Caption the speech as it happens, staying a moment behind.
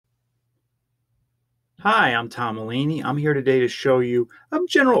Hi, I'm Tom Mulaney. I'm here today to show you a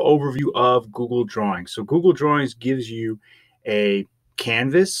general overview of Google Drawings. So Google Drawings gives you a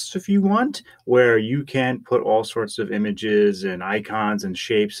canvas, if you want, where you can put all sorts of images and icons and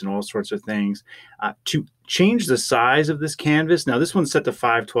shapes and all sorts of things. To change the size of this canvas, now this one's set to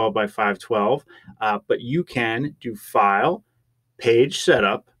 512 by 512, but you can do File, Page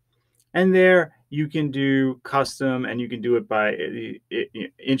Setup, and there you can do custom, and you can do it by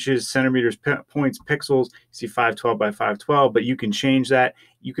inches, centimeters, points, pixels. You see 512 by 512, but you can change that.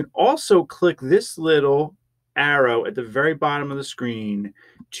 You can also click this little arrow at the very bottom of the screen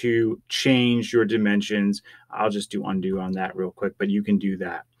to change your dimensions. I'll just do undo on that real quick, but you can do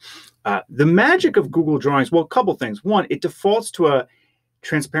that. The magic of Google Drawings, well, a couple things. One, it defaults to a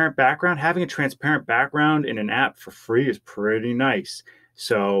transparent background. Having a transparent background in an app for free is pretty nice.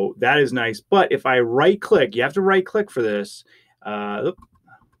 So that is nice. But if I right click, you have to right click for this.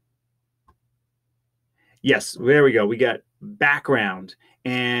 Yes, there we go. We got background,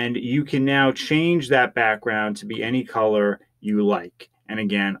 and you can now change that background to be any color you like. And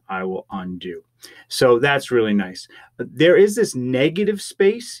again, I will undo. So that's really nice. There is this negative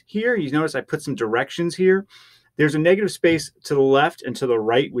space here. You notice I put some directions here. There's a negative space to the left and to the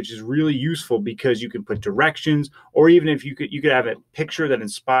right, which is really useful because you can put directions, or even if you could have a picture that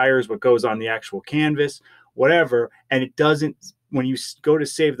inspires what goes on the actual canvas, whatever. And it doesn't, when you go to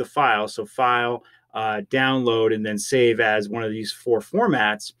save the file, so file, download, and then save as one of these four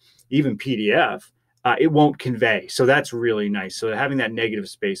formats, even PDF, it won't convey. So that's really nice. So having that negative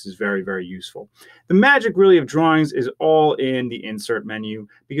space is very, very useful. The magic really of drawings is all in the insert menu,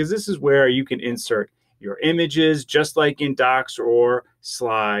 because this is where you can insert your images, just like in Docs or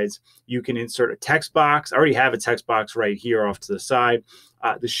Slides. You can insert a text box. I already have a text box right here off to the side.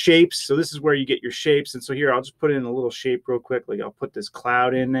 The shapes, so this is where you get your shapes. And so here, I'll just put in a little shape real quick. Like I'll put this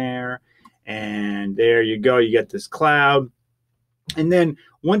cloud in there, and there you go. You get this cloud. And then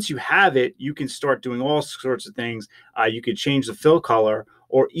once you have it, you can start doing all sorts of things. You could change the fill color,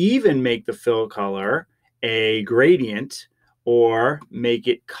 or even make the fill color a gradient, or make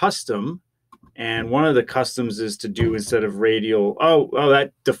it custom. And one of the customs is to do, instead of radial,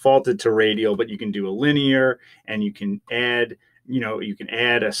 that defaulted to radial, but you can do a linear, and you can add, you can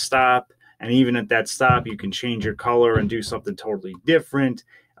add a stop. And even at that stop, you can change your color and do something totally different.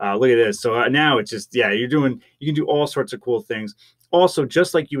 Look at this. So now it's just, yeah, you can do all sorts of cool things. Also,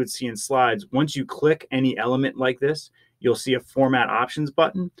 just like you would see in Slides, once you click any element like this, you'll see a format options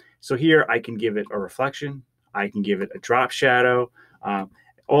button. So here I can give it a reflection. I can give it a drop shadow.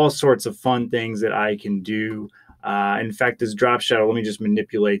 All sorts of fun things that I can do. In fact, this drop shadow, let me just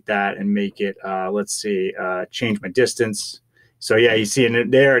manipulate that and make it, let's see, change my distance. So yeah, you see it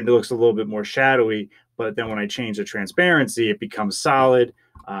there, it looks a little bit more shadowy, but then when I change the transparency, it becomes solid.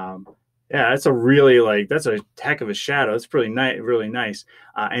 Yeah, that's a really, that's a heck of a shadow. It's really nice.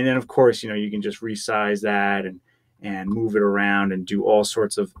 And then of course, you can just resize that and move it around and do all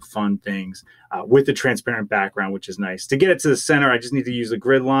sorts of fun things with the transparent background, which is nice. To get it to the center, I just need to use the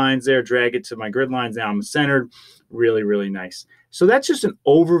grid lines there, drag it to my grid lines. Now I'm centered. Really, really nice. So that's just an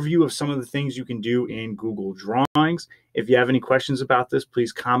overview of some of the things you can do in Google Drawings. If you have any questions about this,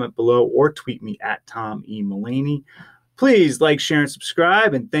 please comment below or tweet me at Tom E. Mulaney. Please like, share, and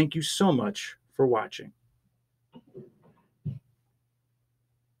subscribe, and thank you so much for watching.